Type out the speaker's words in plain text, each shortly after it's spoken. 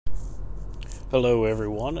Hello,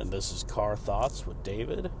 everyone, and this is Car Thoughts with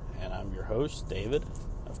David, and I'm your host, David,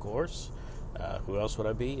 of course. Who else would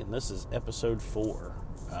I be? And this is episode 4.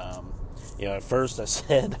 At first I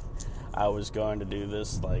said I was going to do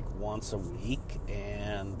this like once a week,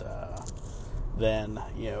 and then,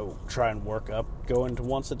 try and work up going to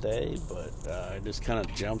once a day, but I just kind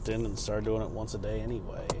of jumped in and started doing it once a day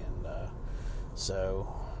anyway, and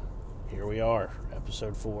so here we are,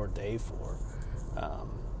 episode 4, day 4.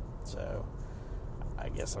 So I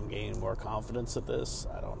guess I'm gaining more confidence at this.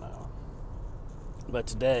 I don't know. But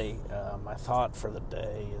today, my thought for the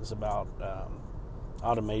day is about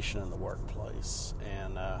automation in the workplace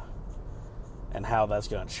and how that's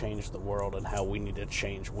going to change the world and how we need to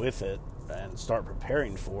change with it and start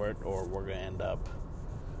preparing for it, or we're going to end up,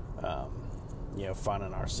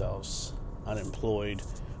 finding ourselves unemployed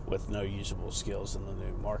with no usable skills in the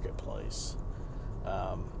new marketplace.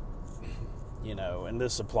 And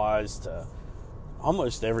this applies to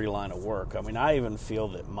almost every line of work. I mean, I even feel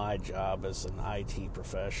that my job as an IT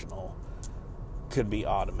professional could be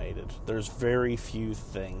automated. There's very few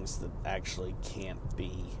things that actually can't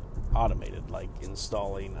be automated, like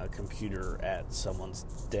installing a computer at someone's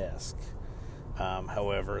desk.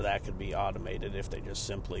 However, that could be automated if they just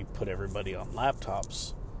simply put everybody on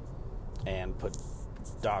laptops and put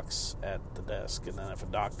docks at the desk. And then if a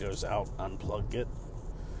dock goes out, unplug it,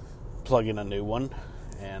 plug in a new one,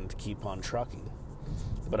 and keep on trucking.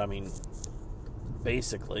 But I mean,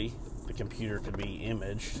 basically, the computer could be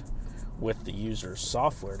imaged with the user's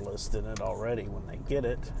software list in it already when they get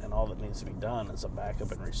it, and all that needs to be done is a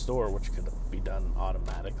backup and restore, which could be done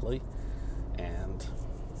automatically. And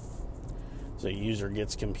so the user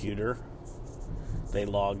gets computer, they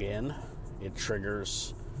log in, it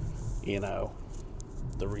triggers, the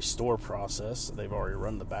restore process. They've already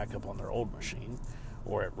run the backup on their old machine,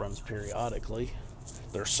 or it runs periodically.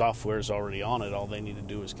 Their software is already on it. All they need to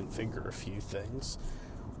do is configure a few things,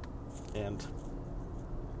 and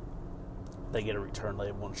they get a return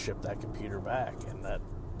label and ship that computer back. And that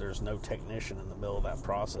there's no technician in the middle of that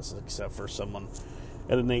process except for someone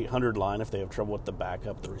at an 800 line if they have trouble with the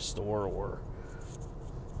backup, the restore, or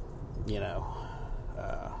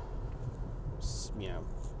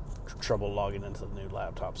trouble logging into the new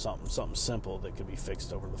laptop. Something simple that could be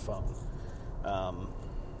fixed over the phone.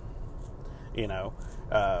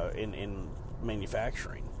 In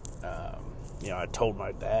manufacturing, I told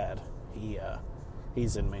my dad,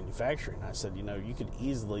 he's in manufacturing. I said, you could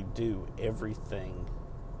easily do everything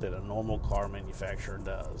that a normal car manufacturer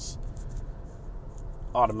does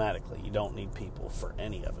automatically. You don't need people for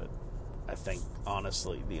any of it. I think,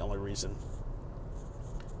 honestly, the only reason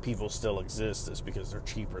people still exist is because they're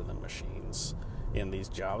cheaper than machines in these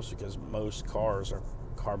jobs, because most cars are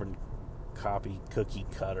carbon copy, cookie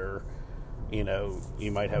cutter.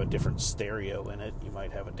 You might have a different stereo in it, you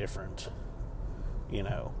might have a different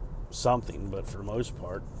something, but for the most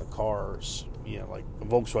part the cars, like a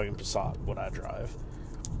Volkswagen Passat, what I drive,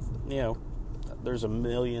 there's a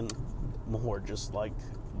million more just like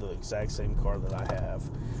the exact same car that I have.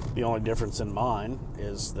 The only difference in mine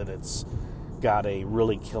is that it's got a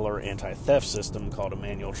really killer anti-theft system called a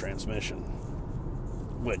manual transmission,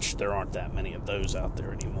 which there aren't that many of those out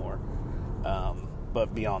there anymore.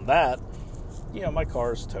 But beyond that, my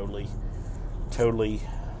car is totally,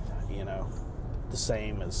 the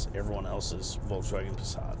same as everyone else's Volkswagen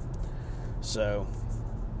Passat. So,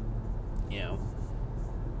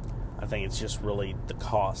 I think it's just really the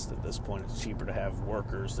cost at this point. It's cheaper to have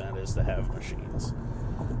workers than it is to have machines.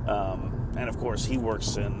 And of course, he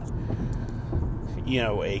works in,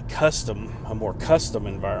 a more custom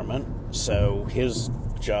environment, so his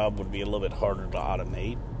job would be a little bit harder to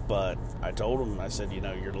automate. But I told him, I said,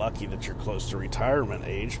 you're lucky that you're close to retirement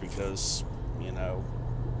age, because,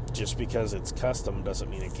 just because it's custom doesn't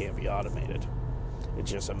mean it can't be automated.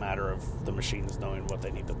 It's just a matter of the machines knowing what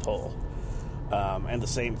they need to pull. And the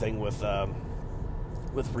same thing with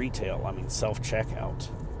retail. I mean, self-checkout.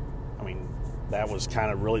 I mean, that was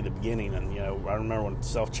kind of really the beginning. And, I remember when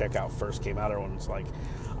self-checkout first came out, everyone was like,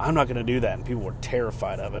 I'm not going to do that. And people were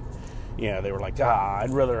terrified of it. They were like,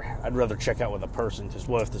 I'd rather check out with a person, because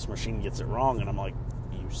what if this machine gets it wrong? And I'm like,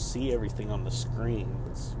 you see everything on the screen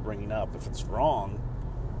that's ringing up. If it's wrong,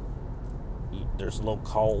 there's a little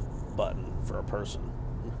call button for a person.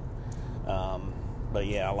 But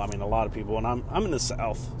yeah, I mean, a lot of people, and I'm in the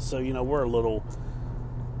South, so we're a little.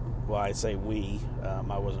 Well, I say we.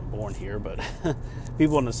 I wasn't born here, but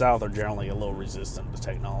people in the South are generally a little resistant to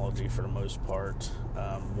technology for the most part.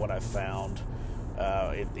 What I found.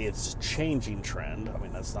 It's a changing trend. I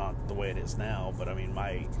mean, that's not the way it is now, but I mean,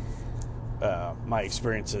 my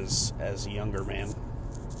experiences as a younger man,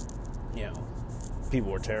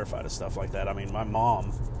 people were terrified of stuff like that. I mean, my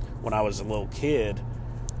mom, when I was a little kid,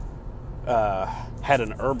 had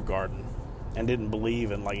an herb garden and didn't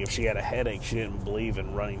believe in, like, if she had a headache, she didn't believe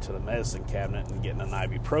in running to the medicine cabinet and getting an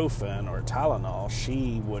ibuprofen or a Tylenol.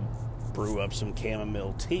 She would brew up some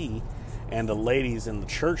chamomile tea, and the ladies in the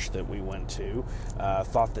church that we went to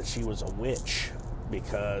thought that she was a witch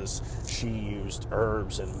because she used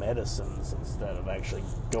herbs and medicines instead of actually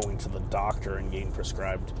going to the doctor and getting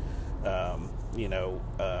prescribed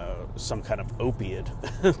some kind of opiate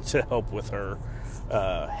to help with her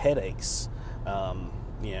headaches,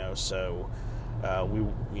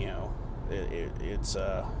 it's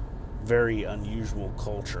a very unusual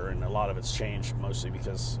culture, and a lot of it's changed mostly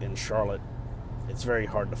because in Charlotte it's very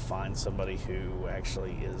hard to find somebody who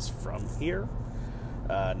actually is from here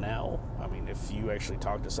now. I mean, if you actually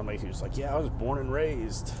talk to somebody who's like, yeah, I was born and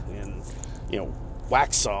raised in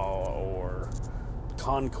Waxhaw or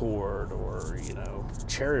Concord or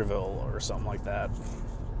Cherryville or something like that.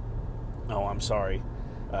 Oh, I'm sorry.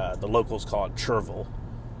 The locals call it Cherville,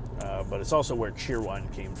 but it's also where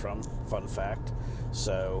Cheerwine came from. Fun fact.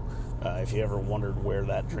 So, if you ever wondered where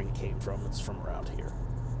that drink came from, it's from around here.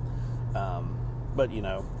 But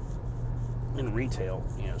in retail,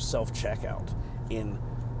 self-checkout, in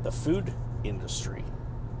the food industry,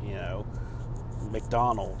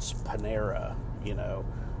 McDonald's, Panera,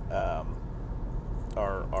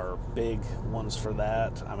 are big ones for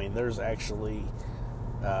that. I mean, there's actually,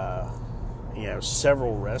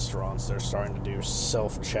 several restaurants that are starting to do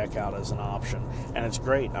self-checkout as an option, and it's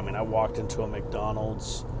great. I mean, I walked into a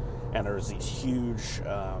McDonald's, and there's these huge,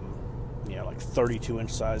 like 32-inch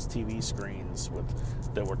size TV screens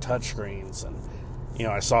that were touch screens, and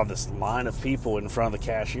I saw this line of people in front of the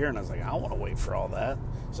cashier, and I was like, I don't want to wait for all that.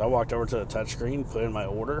 So I walked over to the touch screen, put in my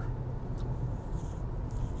order,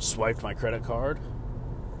 swiped my credit card,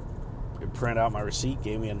 it printed out my receipt,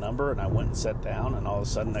 gave me a number, and I went and sat down, and all of a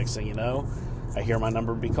sudden, next thing you know, I hear my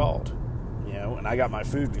number be called, and I got my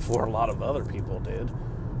food before a lot of other people did,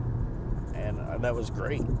 and that was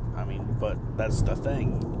great. I mean, but that's the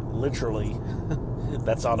thing. Literally,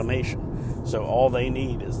 that's automation. So all they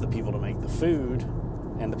need is the people to make the food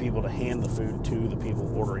and the people to hand the food to the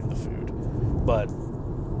people ordering the food. But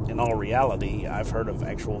in all reality, I've heard of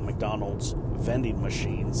actual McDonald's vending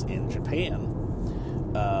machines in Japan.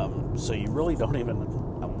 So you really don't even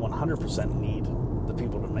 100% need the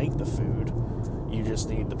people to make the food. You just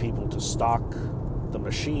need the people to stock the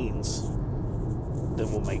machines that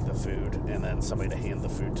will make the food, and then somebody to hand the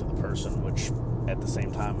food to the person, which at the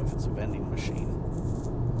same time, if it's a vending machine,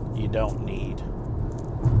 you don't need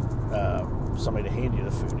somebody to hand you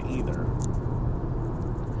the food either.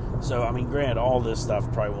 So, I mean, granted, all this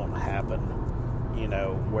stuff probably won't happen,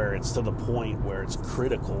 where it's to the point where it's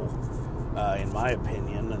critical, in my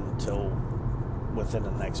opinion, until within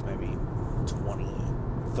the next maybe 20,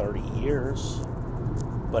 30 years.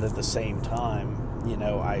 But at the same time,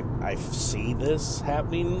 I see this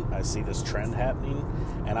happening, I see this trend happening,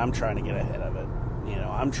 and I'm trying to get ahead of it.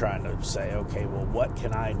 I'm trying to say, okay, well, what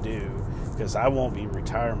can I do? Because I won't be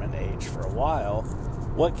retirement age for a while.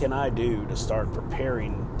 What can I do to start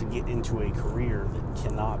preparing to get into a career that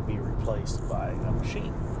cannot be replaced by a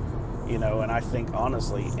machine? And I think,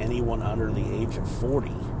 honestly, anyone under the age of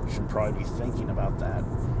 40 should probably be thinking about that.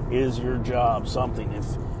 Is your job something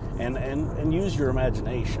and use your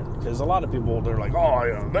imagination, because a lot of people, they're like,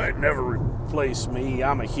 oh, they'd never replace me,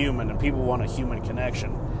 I'm a human, and people want a human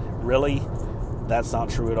connection. Really? That's not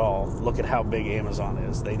true at all. Look at how big Amazon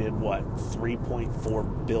is. They did,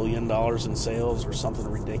 $3.4 billion in sales or something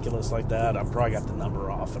ridiculous like that. I probably got the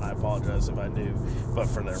number off, and I apologize if I do. But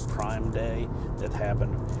for their Prime Day that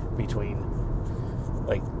happened between,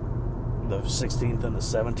 the 16th and the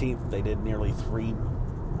 17th, they did nearly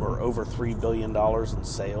over $3 billion in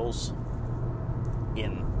sales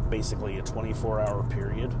in basically a 24-hour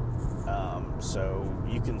period. So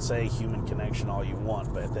you can say human connection all you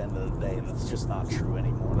want, but at the end of the day, that's just not true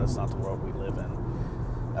anymore. That's not the world we live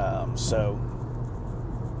in. So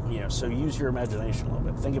use your imagination a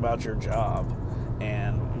little bit. Think about your job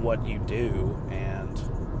and what you do, and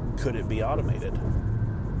could it be automated?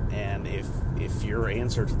 And if your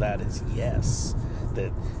answer to that is yes,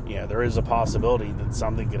 that there is a possibility that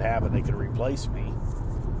something could happen that could replace me,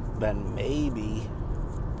 then maybe,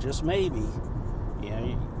 just maybe,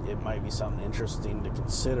 it might be something interesting to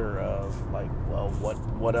consider of,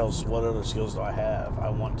 what else, what other skills do I have? I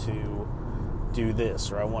want to do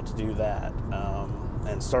this, or I want to do that,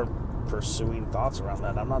 and start pursuing thoughts around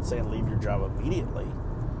that. I'm not saying leave your job immediately,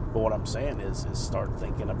 but what I'm saying is start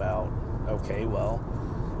thinking about, okay, well,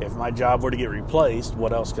 if my job were to get replaced,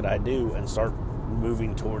 what else could I do? And start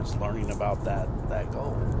moving towards learning about that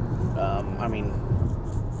goal. I mean,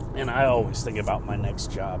 and I always think about my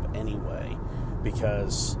next job anyway,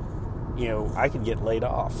 because, you know, I could get laid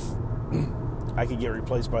off. I could get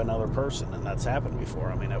replaced by another person, and that's happened before.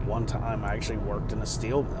 I mean, at one time, I actually worked in a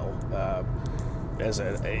steel mill as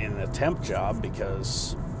in a temp job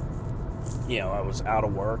because, you know, I was out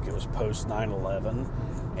of work. It was post 9/11,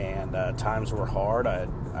 and times were hard. I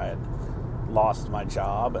had lost my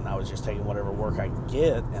job, and I was just taking whatever work I could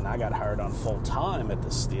get, and I got hired on full time at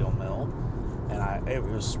the steel mill, and it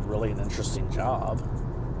was really an interesting job,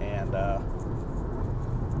 and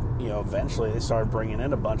you know, eventually they started bringing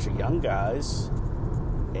in a bunch of young guys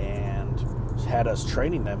and had us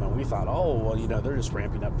training them, and we thought, oh, well, you know, they're just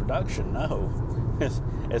ramping up production. No.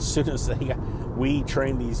 As soon as we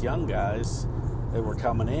trained these young guys that were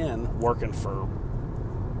coming in, working for,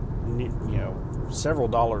 you know, several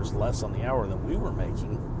dollars less on the hour than we were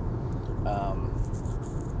making,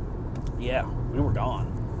 yeah, we were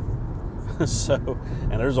gone. So,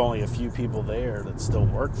 and there's only a few people there that still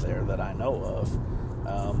work there that I know of.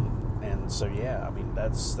 And so, yeah, I mean,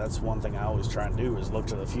 that's one thing I always try and do is look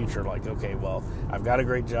to the future. Like, okay, well, I've got a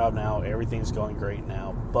great job now. Everything's going great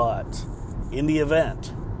now. But in the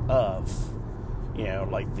event of, you know,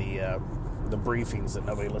 like the briefings that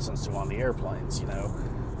nobody listens to on the airplanes, you know,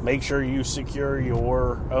 make sure you secure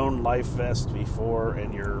your own life vest before,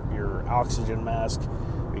 and your oxygen mask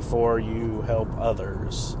before you help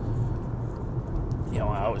others. You know,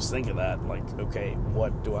 I always think of that, like, okay,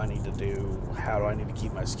 what do I need to do? How do I need to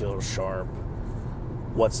keep my skills sharp?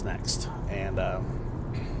 What's next? And,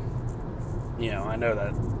 you know, I know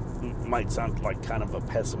that might sound like kind of a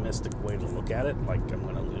pessimistic way to look at it, like I'm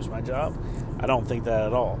going to lose my job. I don't think that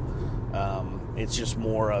at all. It's just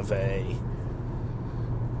more of a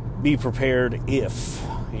be prepared if,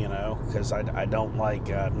 you know, because I don't like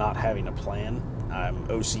not having a plan. I'm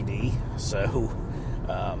OCD, so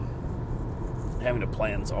having a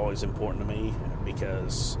plan is always important to me,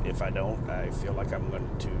 because if I don't, I feel like I'm going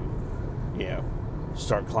to, you know,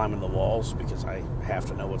 start climbing the walls because I have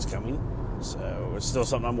to know what's coming. So it's still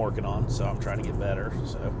something I'm working on, so I'm trying to get better.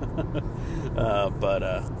 So,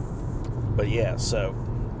 but yeah, so,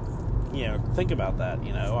 you know, think about that.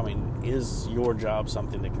 You know, I mean, is your job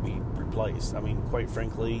something that can be replaced? I mean, quite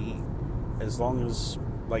frankly, as long as,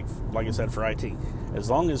 like I said, for IT, as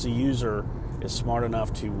long as a user is smart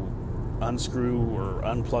enough to unscrew or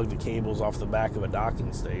unplug the cables off the back of a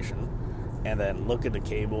docking station and then look at the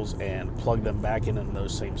cables and plug them back in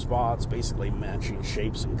those same spots, basically matching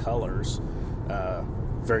shapes and colors,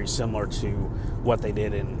 very similar to what they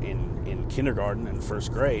did in kindergarten and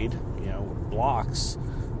first grade, you know, with blocks.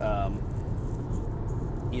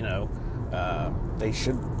 You know,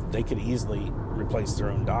 they could easily replace their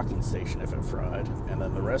own docking station if it fried, and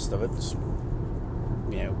then the rest of it,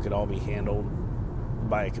 you know, could all be handled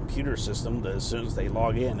by a computer system that as soon as they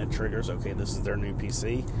log in, it triggers, okay, this is their new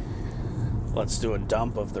PC. Let's do a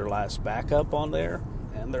dump of their last backup on there,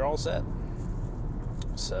 and they're all set.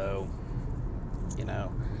 So, you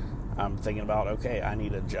know, I'm thinking about, okay, I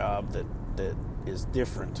need a job that is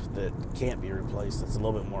different, that can't be replaced, that's a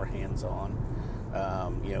little bit more hands-on.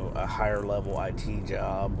 You know, a higher level IT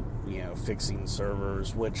job, you know, fixing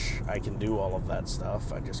servers, which I can do all of that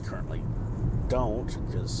stuff. I just currently don't,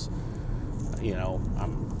 because, you know,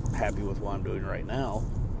 I'm happy with what I'm doing right now.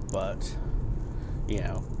 But, you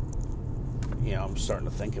know, I'm starting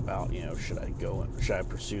to think about, you know, should I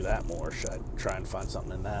pursue that more? Should I try and find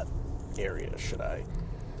something in that area? Should I,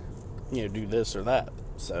 you know, do this or that?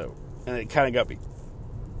 So, and it kind of got me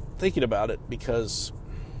thinking about it, because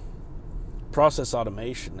process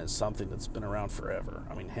automation is something that's been around forever.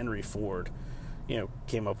 I mean, Henry Ford, you know,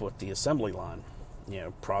 came up with the assembly line, you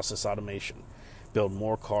know, process automation. Build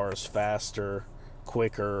more cars faster,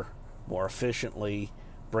 quicker, more efficiently,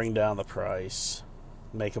 bring down the price,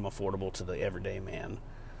 make them affordable to the everyday man.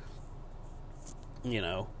 You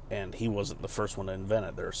know, and he wasn't the first one to invent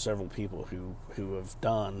it. There are several people who have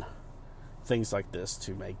done things like this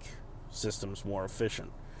to make systems more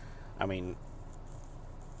efficient. I mean,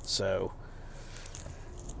 so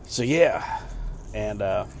yeah, and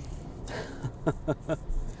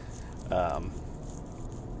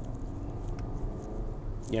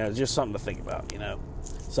you know, just something to think about, you know,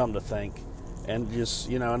 something to think, and just,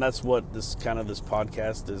 you know, and that's what this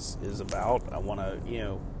podcast is about. I want to, you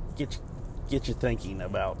know, get you thinking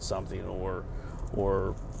about something,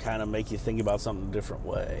 or kind of make you think about something a different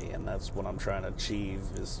way, and that's what I'm trying to achieve.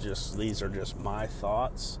 Is just, these are just my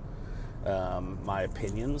thoughts, my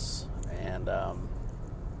opinions, and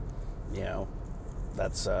you know,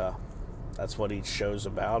 that's what each show's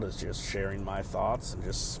about, is just sharing my thoughts and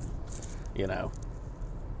just,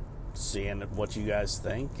 seeing what you guys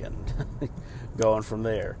think and going from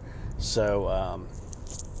there. So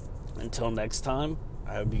until next time,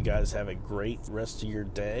 I hope you guys have a great rest of your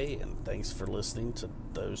day, and thanks for listening to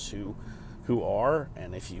those who are.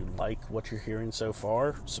 And if you like what you're hearing so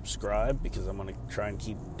far, subscribe, because I'm going to try and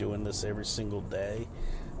keep doing this every single day.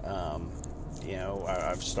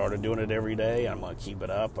 I've started doing it every day. I'm going to keep it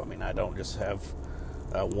up. I mean, I don't just have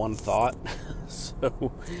one thought,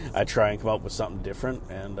 so I try and come up with something different,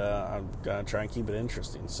 and I'm going to try and keep it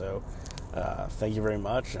interesting. So thank you very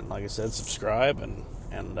much, and like I said, subscribe, and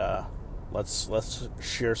let's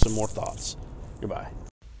share some more thoughts. Goodbye.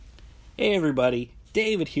 Hey everybody,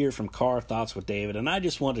 David here from Car Thoughts with David, and I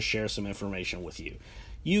just want to share some information with you.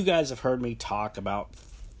 You guys have heard me talk about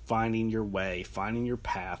finding your way, finding your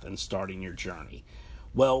path, and starting your journey.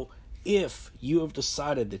 Well, if you have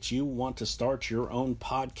decided that you want to start your own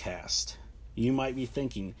podcast, you might be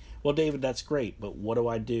thinking, well, David, that's great, but what do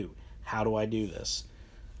I do? How do I do this?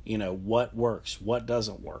 What works? What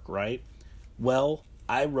doesn't work, right? Well,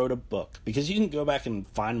 I wrote a book, because you can go back and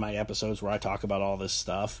find my episodes where I talk about all this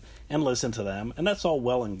stuff and listen to them, and that's all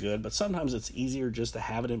well and good, but sometimes it's easier just to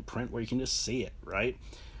have it in print where you can just see it, right?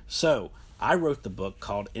 So I wrote the book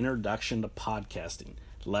called Introduction to Podcasting,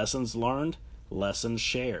 Lessons Learned, Lessons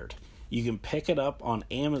Shared. You can pick it up on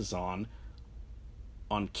Amazon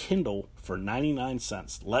on Kindle for 99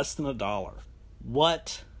 cents, less than $1.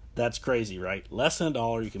 What? That's crazy, right? Less than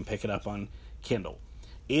 $1, you can pick it up on Kindle.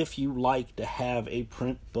 If you like to have a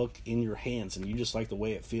print book in your hands and you just like the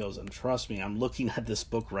way it feels, and trust me, I'm looking at this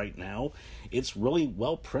book right now, it's really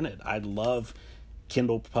well printed. I love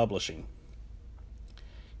Kindle publishing.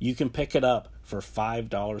 You can pick it up for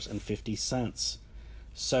 $5.50.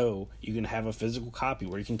 So you can have a physical copy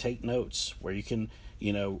where you can take notes, where you can,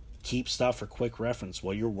 keep stuff for quick reference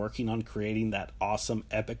while you're working on creating that awesome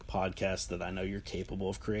epic podcast that I know you're capable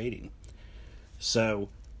of creating. So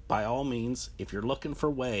by all means, if you're looking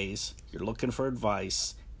for ways, you're looking for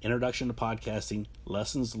advice, Introduction to Podcasting,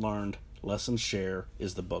 Lessons Learned, Lessons Shared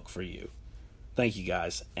is the book for you. Thank you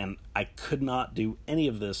guys, and I could not do any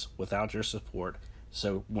of this without your support.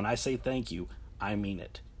 So when I say thank you, I mean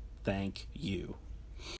it. Thank you.